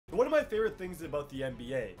of my favorite things about the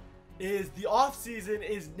NBA is the off season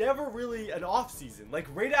is never really an off season. Like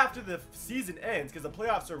right after the season ends, because the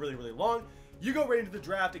playoffs are really, really long, you go right into the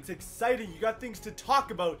draft. It's exciting. You got things to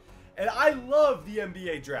talk about. And I love the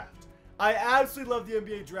NBA draft. I absolutely love the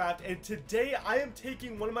NBA draft. And today I am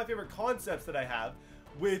taking one of my favorite concepts that I have,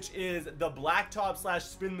 which is the blacktop /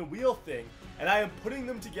 spin the wheel thing. And I am putting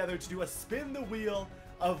them together to do a spin the wheel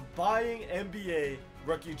of buying NBA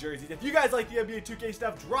rookie jerseys. If you guys like the NBA 2K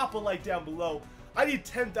stuff, drop a like down below. I need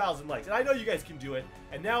 10,000 likes, and I know you guys can do it.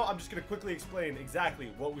 And now I'm just going to quickly explain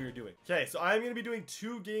exactly what we are doing. Okay, so I'm going to be doing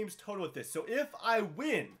 2 games total with this. So if I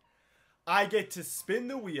win, I get to spin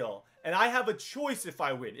the wheel, and I have a choice if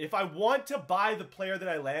I win. If I want to buy the player that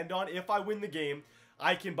I land on, if I win the game,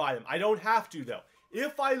 I can buy them. I don't have to, though.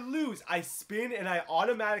 If I lose, I spin, and I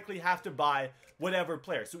automatically have to buy whatever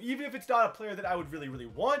player. So even if it's not a player that I would really, really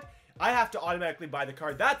want, I have to automatically buy the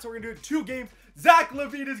card. That's what we're going to do in 2 games. Zach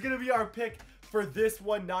LaVine is going to be our pick for this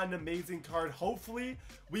one. Not an amazing card. Hopefully,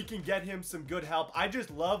 we can get him some good help. I just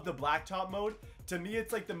love the blacktop mode. To me,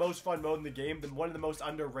 it's like the most fun mode in the game. One of the most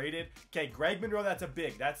underrated. Okay, Greg Monroe,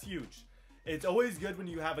 that's huge. It's always good when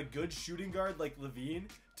you have a good shooting guard like LaVine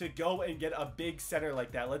to go and get a big center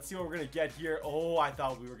like that. Let's see what we're going to get here. Oh, I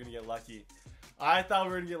thought we were going to get lucky. We're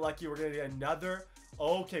going to get another.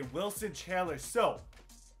 Okay, Wilson Chandler. So,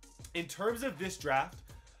 in terms of this draft,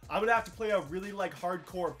 I'm going to have to play a really like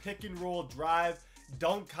hardcore pick and roll, drive,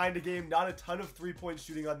 dunk kind of game. Not a ton of 3-point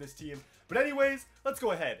shooting on this team. But anyways, let's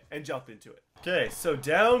go ahead and jump into it. Okay, so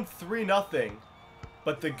down 3-0.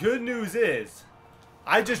 But the good news is,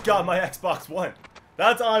 I just got my Xbox One.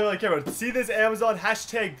 That's all I really care about. See this Amazon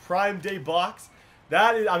 #Prime Day box?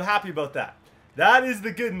 I'm happy about that. That is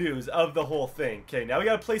the good news of the whole thing. Okay, now we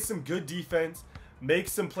got to play some good defense. Make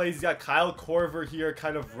some plays. He's got Kyle Korver here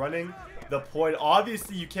kind of running the point.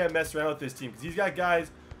 Obviously, you can't mess around with this team because he's got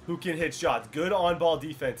guys who can hit shots. Good on-ball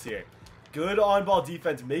defense here. Good on-ball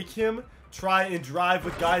defense. Make him try and drive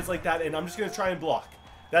with guys like that, and I'm just going to try and block.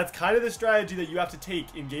 That's kind of the strategy that you have to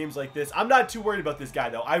take in games like this. I'm not too worried about this guy,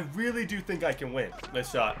 though. I really do think I can win.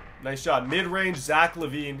 Nice shot. Nice shot. Mid-range, Zach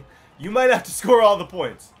LaVine. You might have to score all the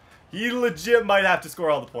points. He legit might have to score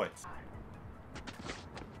all the points.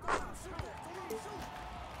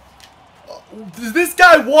 Does this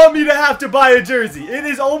guy want me to have to buy a jersey? It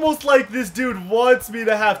is almost like this dude wants me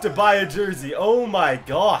to have to buy a jersey. Oh my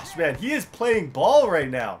gosh, man. He is playing ball right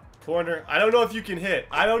now. Corner. I don't know if you can hit.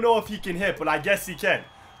 I don't know if he can hit, but I guess he can.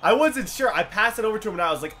 I wasn't sure. I passed it over to him and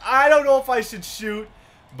I was like, I don't know if I should shoot,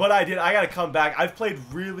 but I did. I got to come back. I've played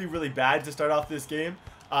really, really bad to start off this game,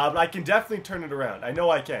 but I can definitely turn it around. I know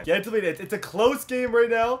I can. It's a close game right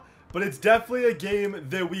now, but it's definitely a game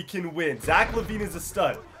that we can win. Zach LaVine is a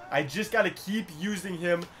stud. I just got to keep using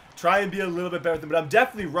him, try and be a little bit better than him, but I'm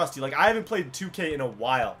definitely rusty. Like, I haven't played 2K in a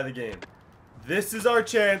while. The game. This is our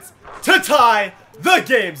chance to tie the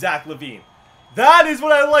game, Zach LaVine. That is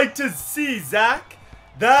what I like to see, Zach.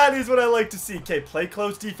 That is what I like to see. Okay, play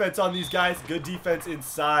close defense on these guys. Good defense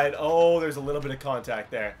inside. Oh, there's a little bit of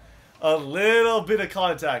contact there. A little bit of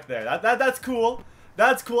contact there. That's cool.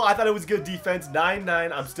 That's cool. I thought it was good defense.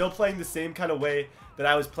 9-9. I'm still playing the same kind of way that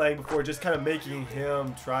I was playing before, just kind of making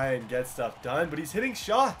him try and get stuff done. But he's hitting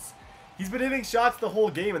shots. He's been hitting shots the whole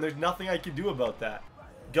game, and there's nothing I can do about that.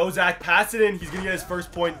 Go, Zach. Pass it in. He's going to get his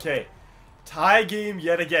first point. Okay. Tie game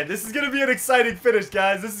yet again. This is going to be an exciting finish,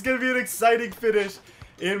 guys. This is going to be an exciting finish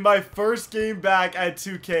in my first game back at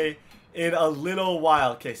 2K in a little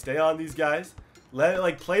while. Okay, stay on these guys.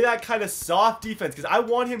 Play that kind of soft defense because I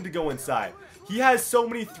want him to go inside. He has so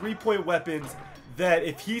many 3-point weapons that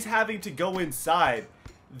if he's having to go inside,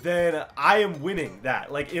 then I am winning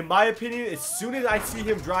that. Like, in my opinion, as soon as I see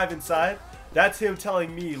him drive inside, that's him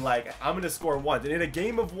telling me, like, I'm going to score ones. And in a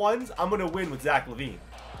game of ones, I'm going to win with Zach LaVine.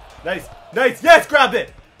 Nice. Nice. Yes, grab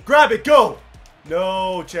it. Grab it. Go.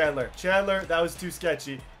 No, Chandler. Chandler, that was too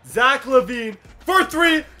sketchy. Zach LaVine for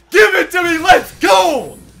 3. Give it to me. Let's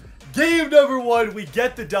go. Game number 1. We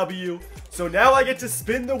get the W. So now I get to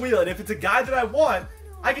spin the wheel. And if it's a guy that I want,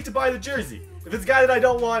 I get to buy the jersey. If it's a guy that I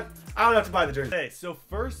don't want, I don't have to buy the jersey. Okay, so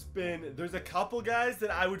first spin, there's a couple guys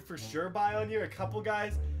that I would for sure buy on here. A couple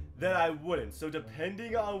guys that I wouldn't. So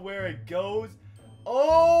depending on where it goes.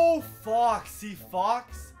 Oh, Fox. See,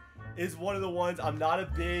 Fox is one of the ones I'm not a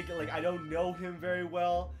big, like, I don't know him very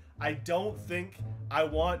well. I don't think I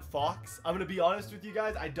want Fox. I'm going to be honest with you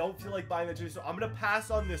guys. I don't feel like buying the jersey. So I'm going to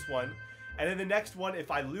pass on this one. And then the next one,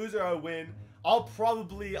 if I lose or I win, I'll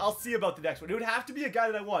see about the next one. It would have to be a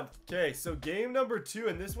guy that I want. Okay, so game number 2,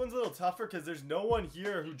 and this one's a little tougher because there's no one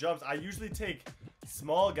here who jumps. I usually take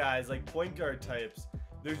small guys, like point guard types,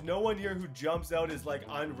 There's no one here who jumps out as like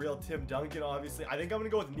unreal Tim Duncan, obviously. I think I'm gonna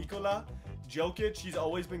go with Nikola Jokic. He's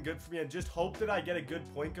always been good for me, and just hope that I get a good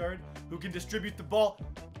point guard who can distribute the ball.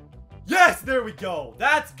 Yes, there we go.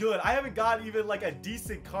 That's good. I haven't got even like a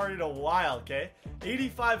decent card in a while, okay?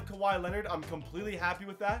 85 Kawhi Leonard. I'm completely happy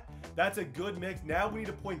with that. That's a good mix. Now we need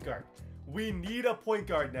a point guard. We need a point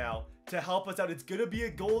guard now to help us out. It's going to be a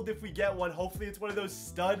gold if we get one. Hopefully it's one of those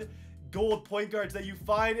stud gold point guards that you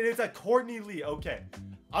find, and it's a Courtney Lee. Okay,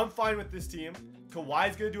 I'm fine with this team.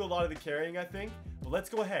 Kawhi's going to do a lot of the carrying, I think. But let's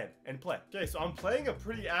go ahead and play. Okay, so I'm playing a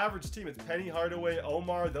pretty average team. It's Penny Hardaway,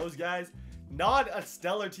 Omar, those guys. Not a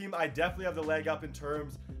stellar team. I definitely have the leg up in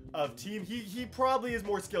terms of team. He probably is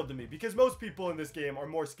more skilled than me because most people in this game are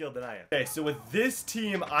more skilled than I am. Okay, so with this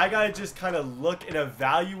team, I gotta just kind of look and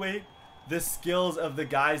evaluate the skills of the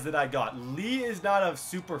guys that I got. Lee is not a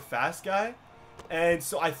super fast guy, and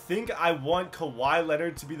so I think I want Kawhi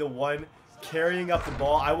Leonard to be the one carrying up the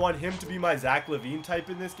ball. I want him to be my Zach LaVine type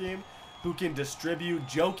in this game, who can distribute.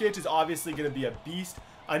 Jokic is obviously going to be a beast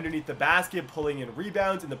underneath the basket, pulling in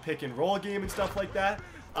rebounds in the pick and roll game and stuff like that.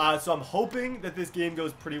 So I'm hoping that this game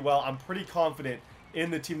goes pretty well. I'm pretty confident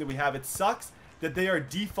in the team that we have. It sucks that they are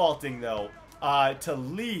defaulting, though, to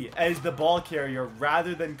Lee as the ball carrier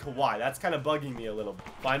rather than Kawhi. That's kind of bugging me a little.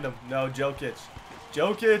 Find him. No, Jokic.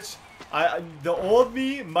 Jokic. The old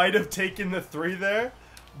me might have taken the 3 there,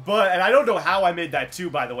 and I don't know how I made that 2,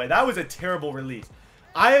 by the way. That was a terrible release.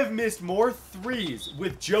 I have missed more 3s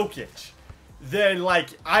with Jokic than, like,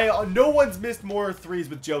 no one's missed more 3s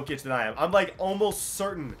with Jokic than I am. I'm, like, almost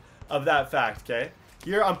certain of that fact, okay?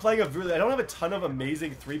 Here, I'm playing I don't have a ton of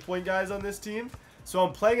amazing 3-point guys on this team, so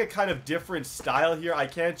I'm playing a kind of different style here. I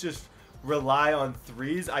can't just rely on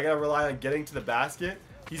 3s. I gotta rely on getting to the basket.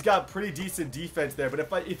 He's got pretty decent defense there,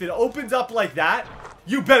 but if it opens up like that,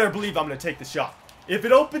 you better believe I'm gonna take the shot. If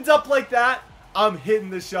it opens up like that, I'm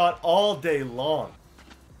hitting the shot all day long.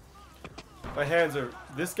 My hands are...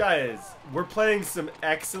 This guy is... We're playing some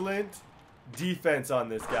excellent defense on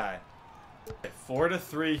this guy.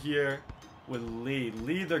 4-3 here with Lee.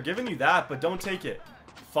 Lee, they're giving you that, but don't take it.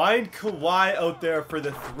 Find Kawhi out there for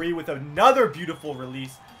the 3 with another beautiful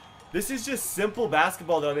release. This is just simple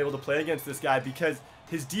basketball that I'm able to play against this guy because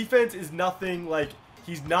his defense is nothing like...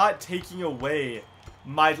 He's not taking away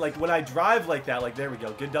my... Like, when I drive like that, like, there we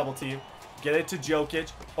go. Good double team. Get it to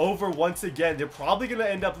Jokic. Over once again. They're probably going to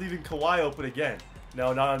end up leaving Kawhi open again.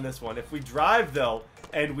 No, not on this one. If we drive, though,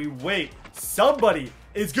 and we wait, somebody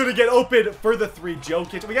is going to get open for the 3.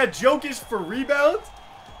 Jokic. We got Jokic for rebounds?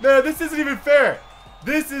 Man, this isn't even fair.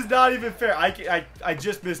 This is not even fair. I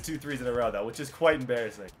just missed 2 3s in a row, though, which is quite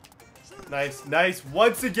embarrassing. Nice, nice.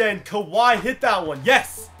 Once again, Kawhi hit that one.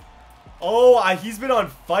 Yes! Oh, he's been on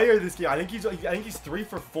fire this game. I think he's 3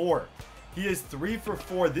 for 4. He is 3 for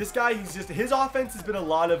 4. This guy, his offense has been a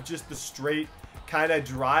lot of just the straight kind of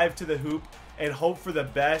drive to the hoop and hope for the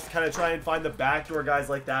best, kind of try and find the backdoor guys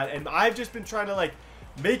like that. And I've just been trying to, like,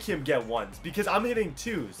 make him get 1s because I'm hitting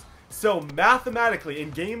 2s. So mathematically,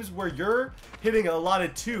 in games where you're hitting a lot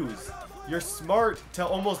of 2s, you're smart to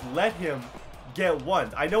almost let him get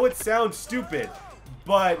 1s. I know it sounds stupid,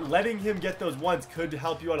 but letting him get those 1s could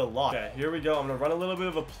help you out a lot. Okay, here we go. I'm going to run a little bit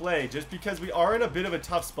of a play just because we are in a bit of a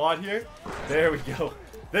tough spot here. There we go.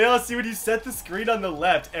 They all see when you set the screen on the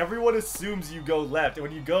left, everyone assumes you go left. And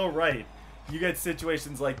when you go right, you get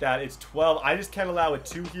situations like that. It's 12. I just can't allow a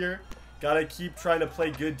 2 here. Gotta keep trying to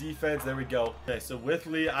play good defense. There we go. Okay, so with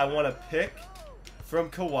Lee, I want to pick from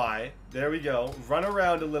Kawhi. There we go. Run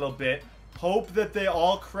around a little bit. Hope that they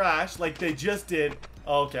all crash like they just did.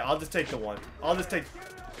 Okay, I'll just take the 1. I'll just take...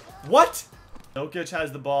 What? Jokic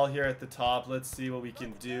has the ball here at the top. Let's see what we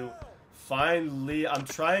can do. Find Lee. I'm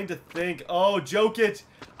trying to think. Oh, Jokic.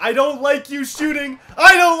 I don't like you shooting.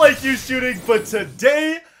 I don't like you shooting. But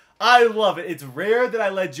today, I love it. It's rare that I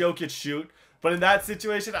let Jokic shoot. But in that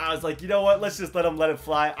situation, I was like, you know what? Let's just let it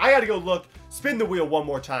fly. I got to go look, spin the wheel one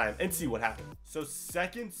more time, and see what happens. So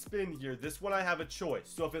second spin here. This one I have a choice.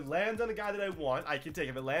 So if it lands on a guy that I want, I can take.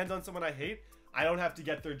 If it lands on someone I hate, I don't have to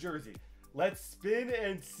get their jersey. Let's spin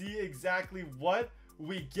and see exactly what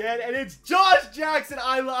we get. And it's Josh Jackson.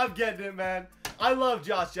 I love getting it, man. I love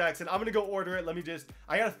Josh Jackson. I'm going to go order it.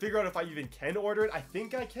 I got to figure out if I even can order it. I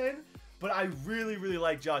think I can, but I really, really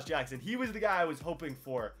like Josh Jackson. He was the guy I was hoping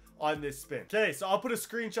for on this spin. Okay, so I'll put a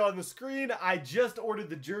screenshot on the screen. I just ordered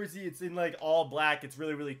the jersey. It's in like all black. It's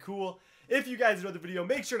really, really cool. If you guys enjoyed the video,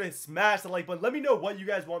 make sure to smash the like button. Let me know what you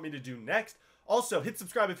guys want me to do next. Also, hit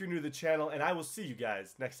subscribe if you're new to the channel, and I will see you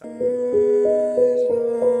guys next time.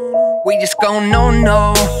 We just go no,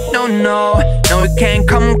 no, no, no. No, we can't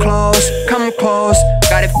come close, come close.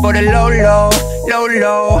 Got it for the low, low, low,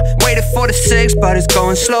 low. Waited for the 6, but it's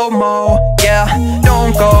going slow-mo. Yeah,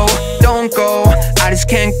 don't go, I just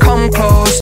can't come close.